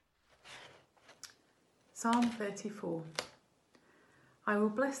Psalm 34. I will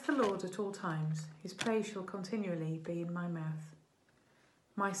bless the Lord at all times. His praise shall continually be in my mouth.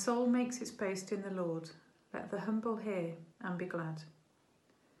 My soul makes its boast in the Lord. Let the humble hear and be glad.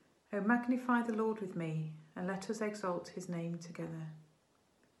 O magnify the Lord with me, and let us exalt his name together.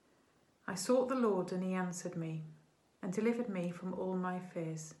 I sought the Lord, and he answered me, and delivered me from all my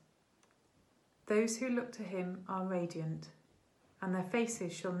fears. Those who look to him are radiant, and their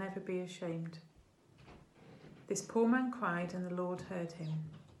faces shall never be ashamed. This poor man cried, and the Lord heard him,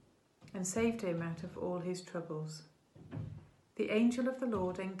 and saved him out of all his troubles. The angel of the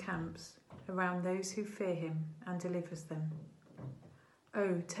Lord encamps around those who fear him and delivers them.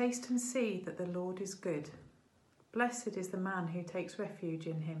 Oh, taste and see that the Lord is good. Blessed is the man who takes refuge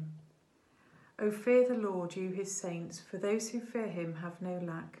in him. Oh, fear the Lord, you his saints, for those who fear him have no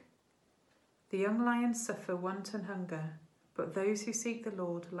lack. The young lions suffer want and hunger, but those who seek the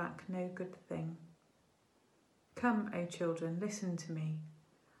Lord lack no good thing. Come, O children, listen to me.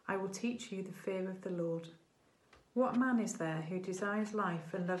 I will teach you the fear of the Lord. What man is there who desires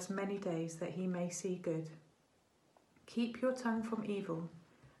life and loves many days that he may see good? Keep your tongue from evil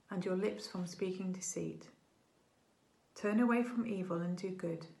and your lips from speaking deceit. Turn away from evil and do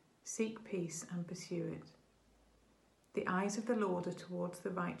good. Seek peace and pursue it. The eyes of the Lord are towards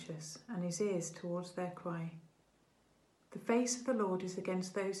the righteous, and his ears towards their cry. The face of the Lord is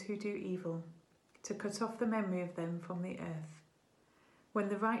against those who do evil, to cut off the memory of them from the earth. When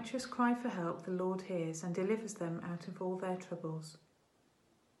the righteous cry for help, the Lord hears and delivers them out of all their troubles.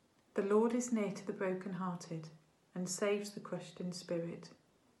 The Lord is near to the brokenhearted and saves the crushed in spirit.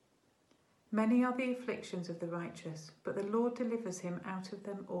 Many are the afflictions of the righteous, but the Lord delivers him out of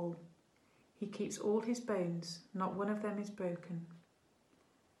them all. He keeps all his bones, not one of them is broken.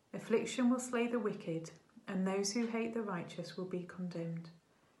 Affliction will slay the wicked, and those who hate the righteous will be condemned.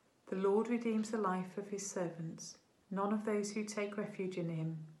 The Lord redeems the life of his servants. None of those who take refuge in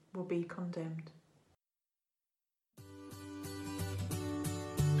him will be condemned.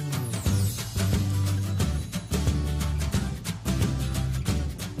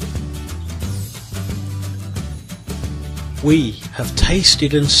 We have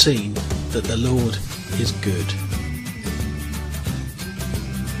tasted and seen that the Lord is good.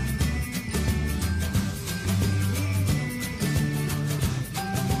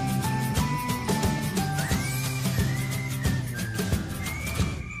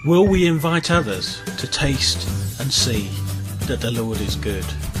 Will we invite others to taste and see that the Lord is good?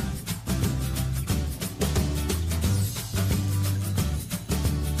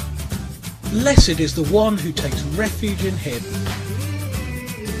 Blessed is the one who takes refuge in him.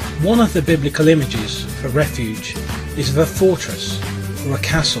 One of the biblical images for refuge is of a fortress or a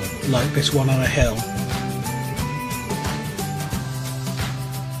castle like this one on a hill.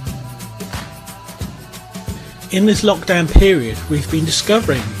 In this lockdown period, we've been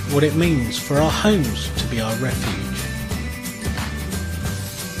discovering what it means for our homes to be our refuge.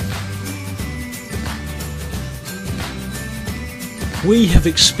 We have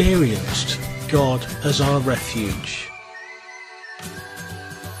experienced God as our refuge.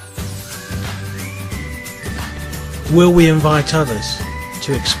 Will we invite others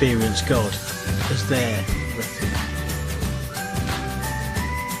to experience God as their refuge?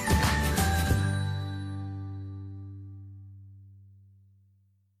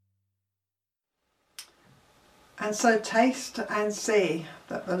 And so taste and see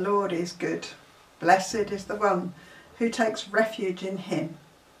that the Lord is good. Blessed is the one who takes refuge in him.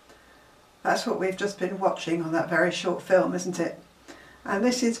 That's what we've just been watching on that very short film, isn't it? And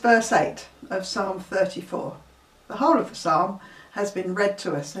this is verse 8 of Psalm 34. The whole of the psalm has been read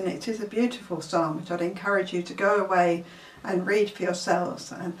to us, and it is a beautiful psalm which I'd encourage you to go away and read for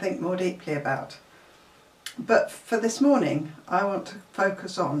yourselves and think more deeply about. But for this morning, I want to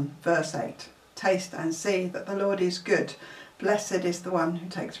focus on verse 8. Taste and see that the Lord is good. Blessed is the one who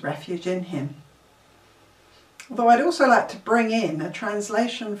takes refuge in him. Although I'd also like to bring in a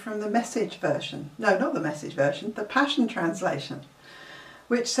translation from the Message version. No, not the Message version, the Passion Translation,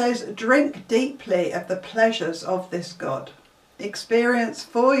 which says, drink deeply of the pleasures of this God. Experience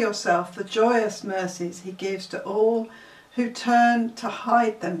for yourself the joyous mercies he gives to all who turn to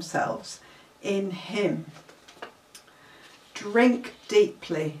hide themselves in him. Drink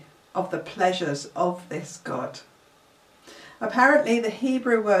deeply of the pleasures of this God. Apparently the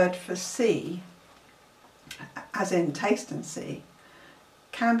Hebrew word for see, as in taste and see,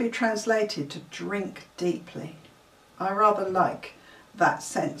 can be translated to drink deeply. I rather like that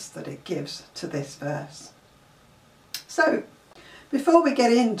sense that it gives to this verse. So, before we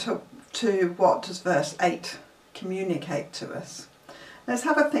get into what does verse 8 communicate to us, Let's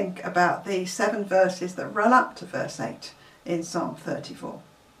have a think about the 7 verses that run up to verse 8 in Psalm 34.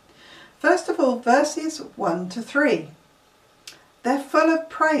 First of all, verses 1 to 3. They're full of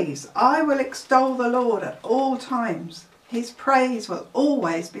praise. I will extol the Lord at all times. His praise will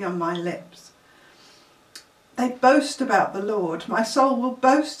always be on my lips. They boast about the Lord. My soul will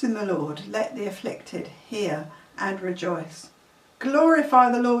boast in the Lord. Let the afflicted hear and rejoice.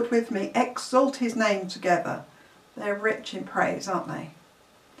 Glorify the Lord with me. Exalt his name together. They're rich in praise, aren't they?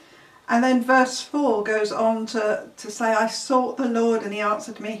 And then verse 4 goes on to say, I sought the Lord and he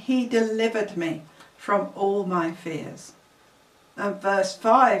answered me. He delivered me from all my fears. And verse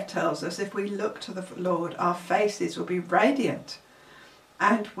 5 tells us if we look to the Lord, our faces will be radiant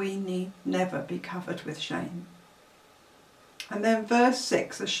and we need never be covered with shame. And then verse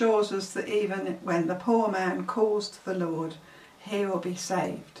 6 assures us that even when the poor man calls to the Lord, he will be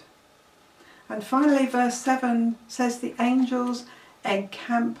saved. And finally, verse 7 says the angels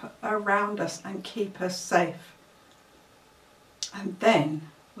encamp around us and keep us safe. And then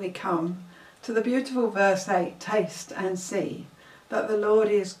we come to the beautiful verse 8, taste and see that the Lord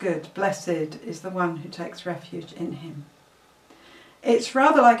is good. Blessed is the one who takes refuge in him. It's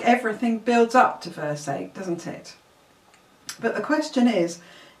rather like everything builds up to verse 8, doesn't it? But the question is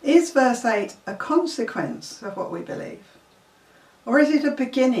verse 8 a consequence of what we believe? Or is it a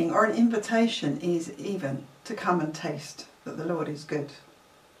beginning or an invitation even to come and taste that the Lord is good?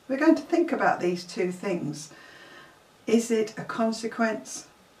 We're going to think about these two things. Is it a consequence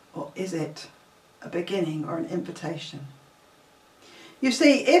or is it a beginning or an invitation? You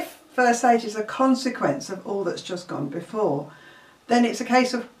see, if verse 8 is a consequence of all that's just gone before, then it's a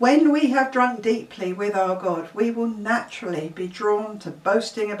case of when we have drunk deeply with our God, we will naturally be drawn to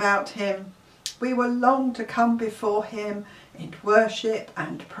boasting about him. We will long to come before him in worship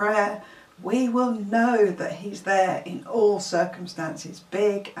and prayer. We will know that he's there in all circumstances,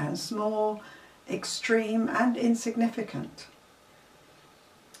 big and small, extreme and insignificant.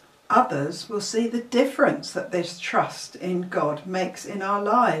 Others will see the difference that this trust in God makes in our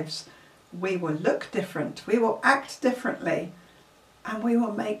lives. We will look different, we will act differently, and we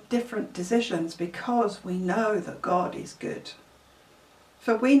will make different decisions because we know that God is good.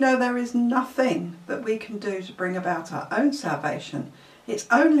 For we know there is nothing that we can do to bring about our own salvation. It's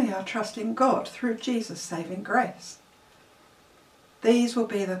only our trust in God through Jesus' saving grace. These will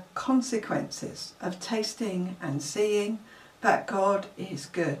be the consequences of tasting and seeing that God is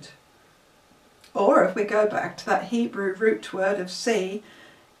good. Or if we go back to that Hebrew root word of see,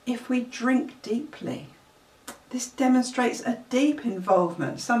 if we drink deeply. This demonstrates a deep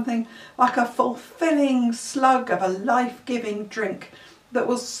involvement, something like a fulfilling slug of a life-giving drink that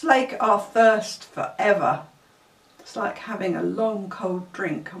will slake our thirst forever. It's like having a long cold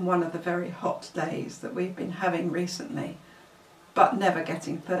drink on one of the very hot days that we've been having recently, but never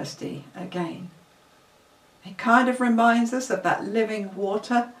getting thirsty again. It kind of reminds us of that living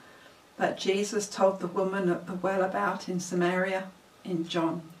water that Jesus told the woman at the well about in Samaria in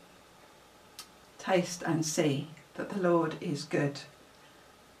John. Taste and see that the Lord is good.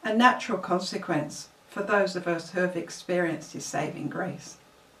 A natural consequence for those of us who have experienced his saving grace.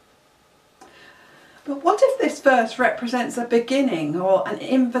 But what if this verse represents a beginning or an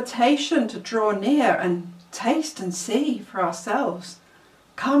invitation to draw near and taste and see for ourselves?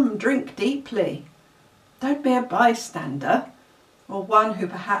 Come, drink deeply. Don't be a bystander or one who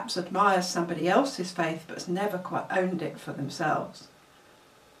perhaps admires somebody else's faith but has never quite owned it for themselves.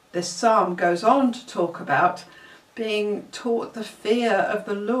 This psalm goes on to talk about being taught the fear of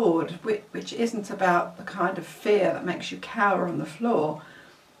the Lord, which isn't about the kind of fear that makes you cower on the floor.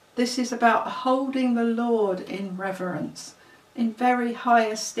 This is about holding the Lord in reverence, in very high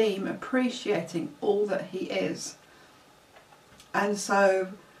esteem, appreciating all that he is. And so,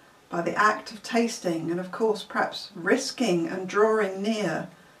 by the act of tasting and of course perhaps risking and drawing near,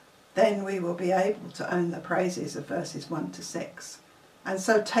 then we will be able to own the praises of verses 1 to 6. And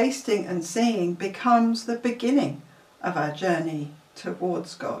so tasting and seeing becomes the beginning of our journey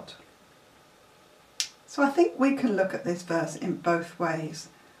towards God. So I think we can look at this verse in both ways.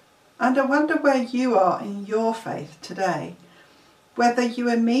 And I wonder where you are in your faith today, whether you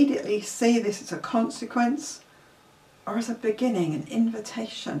immediately see this as a consequence or as a beginning, an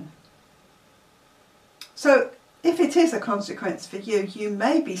invitation. So if it is a consequence for you, you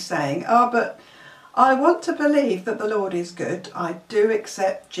may be saying, but I want to believe that the Lord is good. I do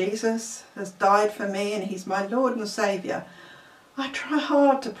accept Jesus has died for me and he's my Lord and Saviour. I try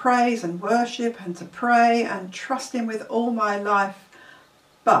hard to praise and worship and to pray and trust him with all my life.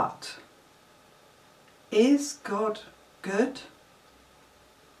 But is God good?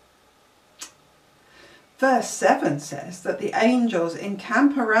 Verse 7 says that the angels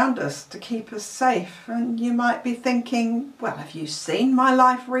encamp around us to keep us safe. And you might be thinking, well, have you seen my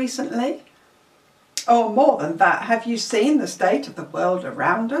life recently? Or more than that, have you seen the state of the world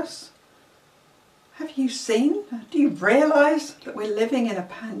around us? Have you seen? Do you realise that we're living in a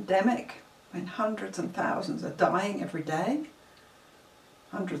pandemic when hundreds and thousands are dying every day?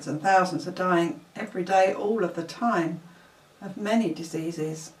 Hundreds and thousands are dying every day, all of the time, of many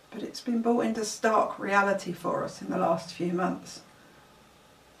diseases. But it's been brought into stark reality for us in the last few months.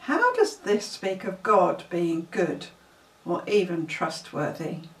 How does this speak of God being good or even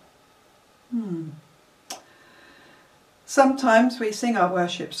trustworthy? Sometimes we sing our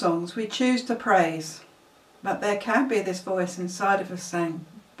worship songs, we choose to praise, but there can be this voice inside of us saying,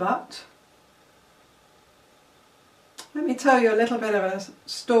 but? Let me tell you a little bit of a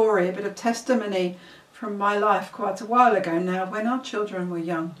story, a bit of testimony from my life quite a while ago now when our children were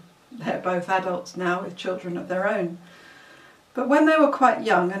young. They're both adults now with children of their own. But when they were quite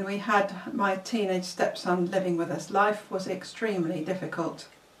young and we had my teenage stepson living with us, life was extremely difficult.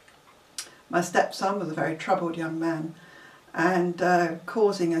 My stepson was a very troubled young man and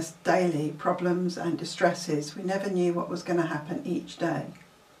causing us daily problems and distresses. We never knew what was going to happen each day.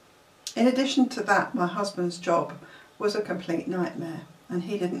 In addition to that, my husband's job was a complete nightmare and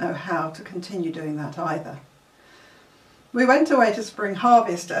he didn't know how to continue doing that either. We went away to Spring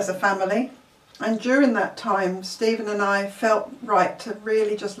Harvest as a family, and during that time Stephen and I felt right to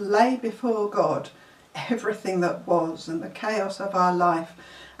really just lay before God everything that was and the chaos of our life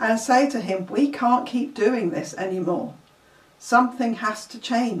and say to him, we can't keep doing this anymore. Something has to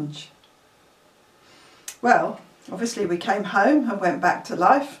change. Well, obviously we came home and went back to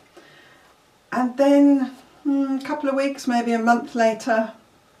life, and then a couple of weeks, maybe a month later,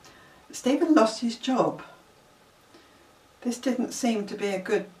 Stephen lost his job. This didn't seem to be a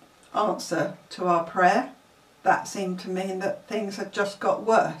good answer to our prayer. That seemed to mean that things had just got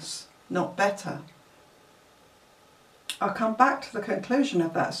worse, not better. I'll come back to the conclusion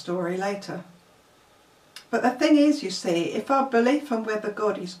of that story later. But the thing is, you see, if our belief on whether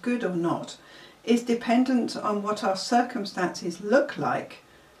God is good or not is dependent on what our circumstances look like,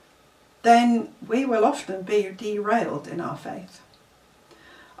 then we will often be derailed in our faith.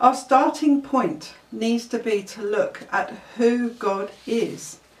 Our starting point needs to be to look at who God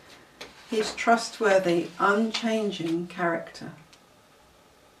is, his trustworthy, unchanging character.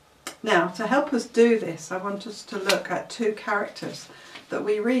 Now, to help us do this, I want us to look at two characters that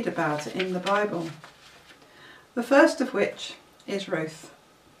we read about in the Bible. The first of which is Ruth.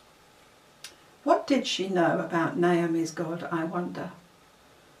 What did she know about Naomi's God, I wonder?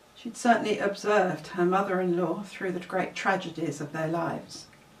 She'd certainly observed her mother-in-law through the great tragedies of their lives.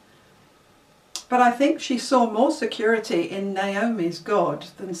 But I think she saw more security in Naomi's God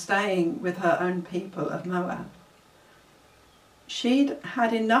than staying with her own people of Moab. She'd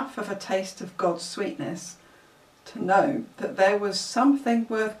had enough of a taste of God's sweetness to know that there was something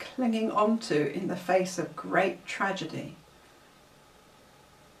worth clinging onto in the face of great tragedy.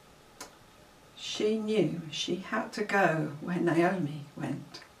 She knew she had to go where Naomi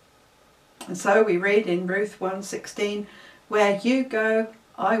went. And so we read in Ruth 1:16, where you go,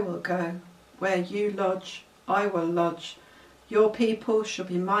 I will go. Where you lodge, I will lodge. Your people shall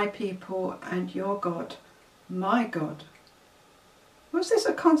be my people, and your God, my God. Was this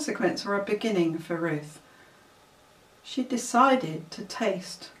a consequence or a beginning for Ruth? She decided to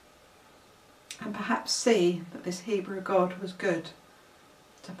taste and perhaps see that this Hebrew God was good,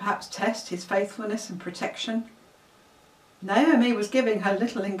 to perhaps test his faithfulness and protection. Naomi was giving her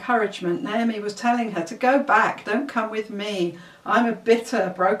little encouragement. Naomi was telling her to go back, don't come with me. I'm a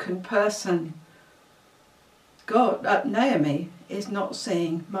bitter, broken person. Naomi is not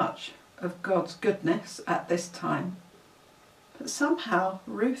seeing much of God's goodness at this time. But somehow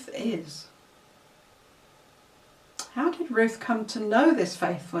Ruth is. How did Ruth come to know this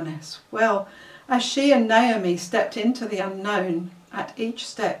faithfulness? Well, as she and Naomi stepped into the unknown, at each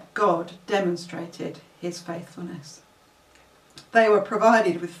step God demonstrated his faithfulness. They were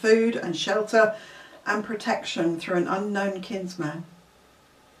provided with food and shelter and protection through an unknown kinsman.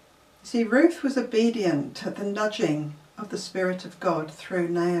 See, Ruth was obedient to the nudging of the Spirit of God through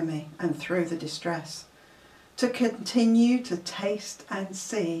Naomi and through the distress, to continue to taste and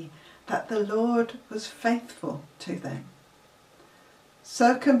see that the Lord was faithful to them.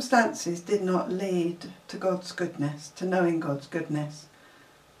 Circumstances did not lead to God's goodness, to knowing God's goodness,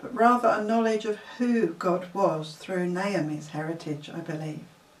 but rather a knowledge of who God was through Naomi's heritage, I believe.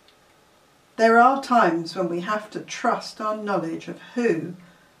 There are times when we have to trust our knowledge of who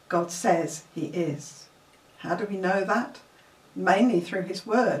God says he is. How do we know that? Mainly through his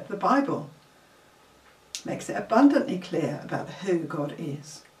word, the Bible. makes it abundantly clear about who God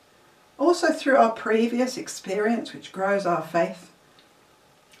is. Also through our previous experience, which grows our faith.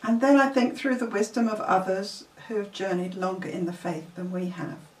 And then I think through the wisdom of others who have journeyed longer in the faith than we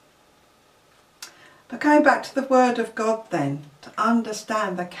have. But going back to the Word of God then, to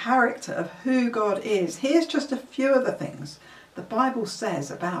understand the character of who God is, here's just a few of the things the Bible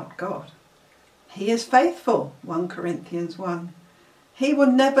says about God. He is faithful, 1 Corinthians 1. He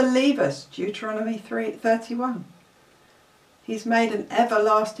will never leave us, Deuteronomy 3:31. He's made an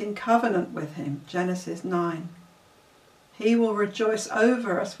everlasting covenant with him, Genesis 9. He will rejoice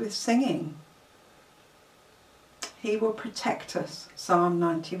over us with singing. He will protect us, Psalm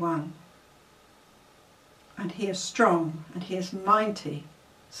 91. And he is strong and he is mighty,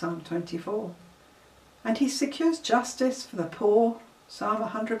 Psalm 24. And he secures justice for the poor, Psalm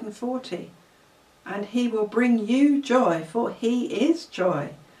 140. And he will bring you joy, for he is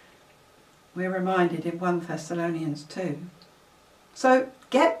joy. We're reminded in 1 Thessalonians 2. So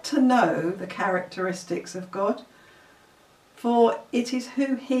get to know the characteristics of God, for it is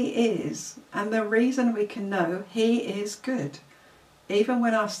who he is and the reason we can know he is good, even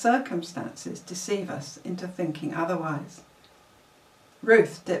when our circumstances deceive us into thinking otherwise.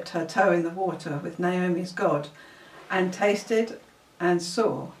 Ruth dipped her toe in the water with Naomi's God and tasted and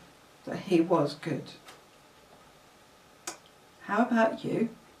saw that he was good. How about you?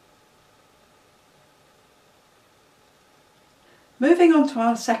 Moving on to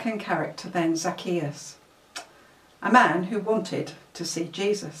our second character then, Zacchaeus, a man who wanted to see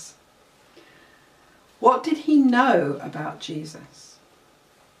Jesus. What did he know about Jesus?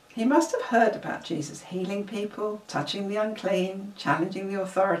 He must have heard about Jesus healing people, touching the unclean, challenging the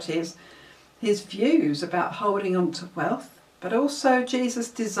authorities, his views about holding on to wealth, but also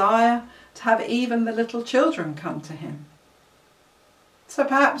Jesus' desire to have even the little children come to him. So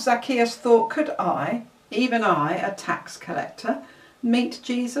perhaps Zacchaeus thought, could I, even I, a tax collector, meet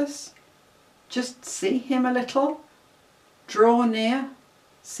Jesus? Just see him a little? Draw near?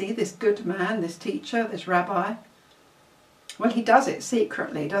 See this good man, this teacher, this rabbi? Well, he does it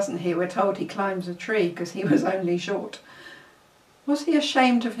secretly, doesn't he? We're told he climbs a tree because he was only short. Was he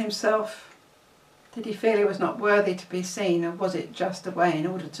ashamed of himself? Did he feel he was not worthy to be seen, or was it just a way in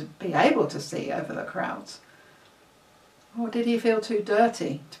order to be able to see over the crowds? Or did he feel too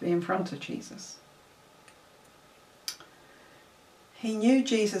dirty to be in front of Jesus? He knew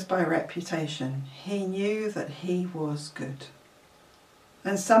Jesus by reputation. He knew that he was good.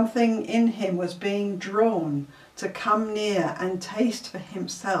 And something in him was being drawn to come near and taste for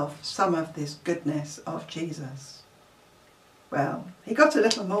himself some of this goodness of Jesus. Well, he got a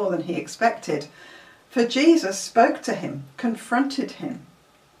little more than he expected, for Jesus spoke to him, confronted him.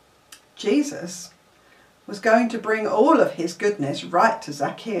 Jesus was going to bring all of his goodness right to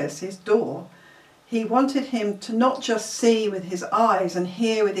Zacchaeus, his door. He wanted him to not just see with his eyes and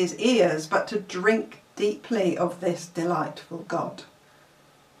hear with his ears, but to drink deeply of this delightful God.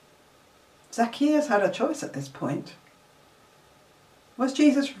 Zacchaeus had a choice at this point. Was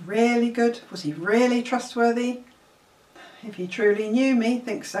Jesus really good? Was he really trustworthy? If he truly knew me,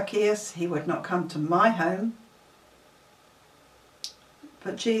 thinks Zacchaeus, he would not come to my home.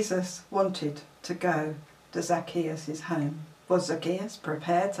 But Jesus wanted to go to Zacchaeus' home. Was Zacchaeus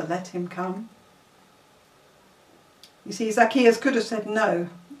prepared to let him come? You see, Zacchaeus could have said no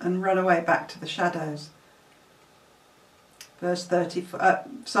and run away back to the shadows.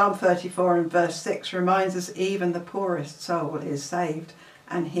 Psalm 34 and verse 6 reminds us even the poorest soul is saved,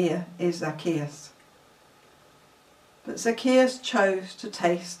 and here is Zacchaeus. But Zacchaeus chose to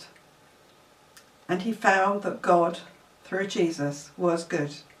taste, and he found that God, through Jesus, was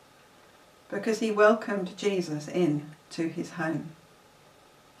good, because he welcomed Jesus in to his home.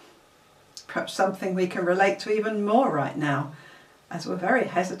 Perhaps something we can relate to even more right now, as we're very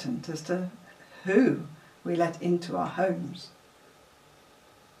hesitant as to who we let into our homes.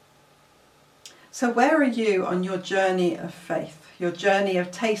 So where are you on your journey of faith, your journey of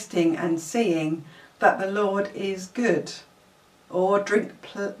tasting and seeing that the Lord is good? Or drink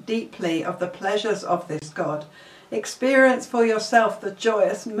deeply of the pleasures of this God. Experience for yourself the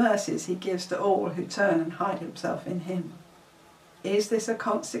joyous mercies he gives to all who turn and hide himself in him. Is this a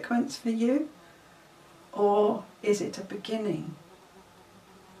consequence for you? Or is it a beginning?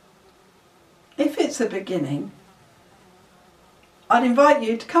 If it's a beginning, I'd invite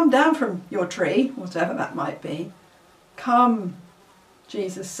you to come down from your tree, whatever that might be. Come,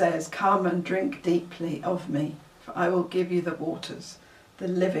 Jesus says, come and drink deeply of me, for I will give you the waters, the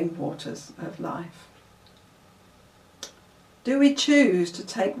living waters of life. Do we choose to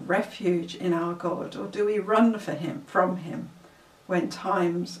take refuge in our God, or do we run from him when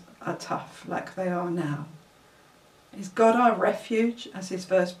times are tough like they are now? Is God our refuge, as his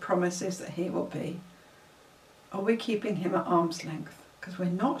verse promises that he will be? Or are we keeping him at arm's length because we're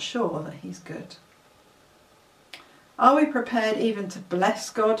not sure that he's good? Are we prepared even to bless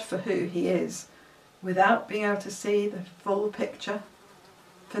God for who he is without being able to see the full picture?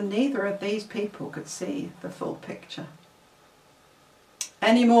 For neither of these people could see the full picture.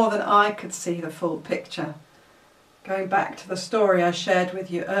 Any more than I could see the full picture. Going back to the story I shared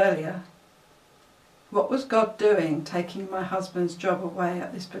with you earlier, what was God doing taking my husband's job away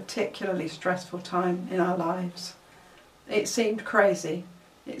at this particularly stressful time in our lives? It seemed crazy,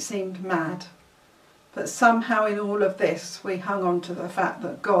 it seemed mad, but somehow in all of this we hung on to the fact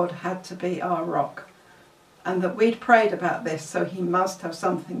that God had to be our rock and that we'd prayed about this, so he must have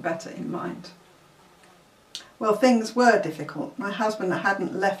something better in mind. Well, things were difficult. My husband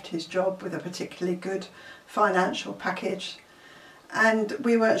hadn't left his job with a particularly good financial package, and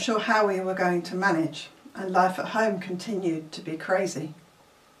we weren't sure how we were going to manage, and life at home continued to be crazy.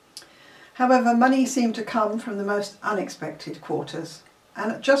 However, money seemed to come from the most unexpected quarters,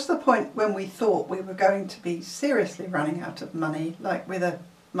 and at just the point when we thought we were going to be seriously running out of money, like with a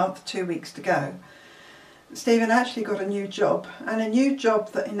month, 2 weeks to go, Stephen actually got a new job, and a new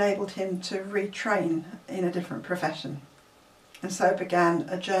job that enabled him to retrain in a different profession. And so began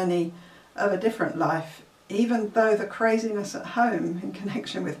a journey of a different life, even though the craziness at home in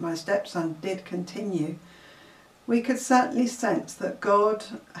connection with my stepson did continue. We could certainly sense that God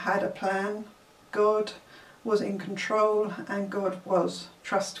had a plan, God was in control, and God was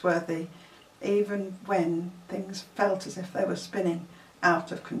trustworthy, even when things felt as if they were spinning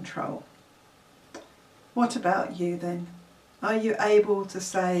out of control. What about you then? Are you able to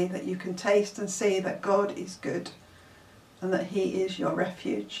say that you can taste and see that God is good and that he is your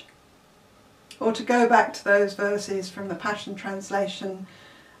refuge? Or to go back to those verses from the Passion Translation,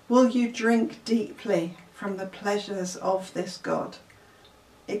 will you drink deeply from the pleasures of this God?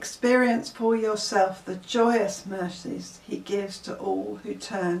 Experience for yourself the joyous mercies he gives to all who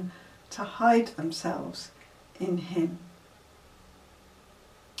turn to hide themselves in him.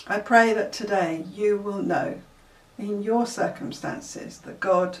 I pray that today you will know in your circumstances that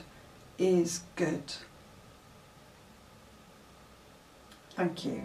God is good. Thank you.